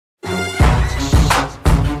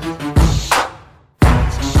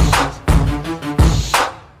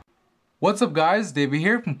What's up guys, David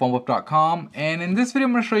here from phonebuff.com, and in this video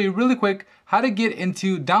I'm going to show you really quick how to get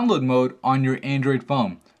into download mode on your Android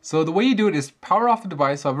phone. So the way you do it is power off the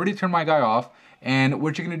device. So I've already turned my guy off, and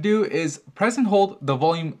what you're going to do is press and hold the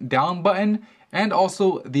volume down button and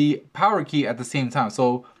also the power key at the same time.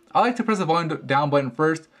 So I like to press the volume down button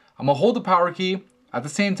first. I'm going to hold the power key at the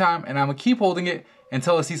same time, and I'm going to keep holding it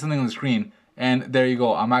until I see something on the screen. And there you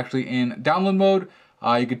go, I'm actually in download mode.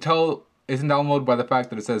 You can tell it's in download mode by the fact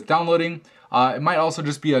that it says downloading. It might also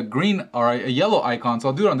just be a green or a yellow icon, so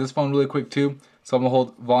I'll do it on this phone really quick too. So I'm gonna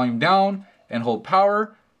hold volume down and hold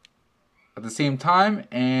power at the same time,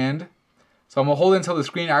 and so I'm gonna hold it until the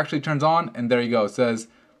screen actually turns on, and there you go. It says,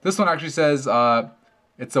 this one actually says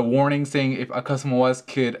it's a warning saying if a custom OS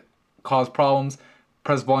could cause problems,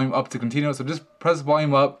 press volume up to continue. So just press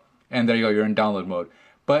volume up, and there you go, you're in download mode.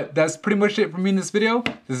 But that's pretty much it for me in this video.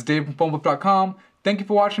 This is Dave from phonebuff.com. Thank you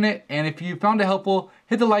for watching it, and if you found it helpful,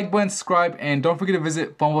 hit the like button, subscribe, and don't forget to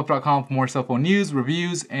visit phonebuff.com for more cell phone news,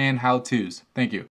 reviews, and how-tos. Thank you.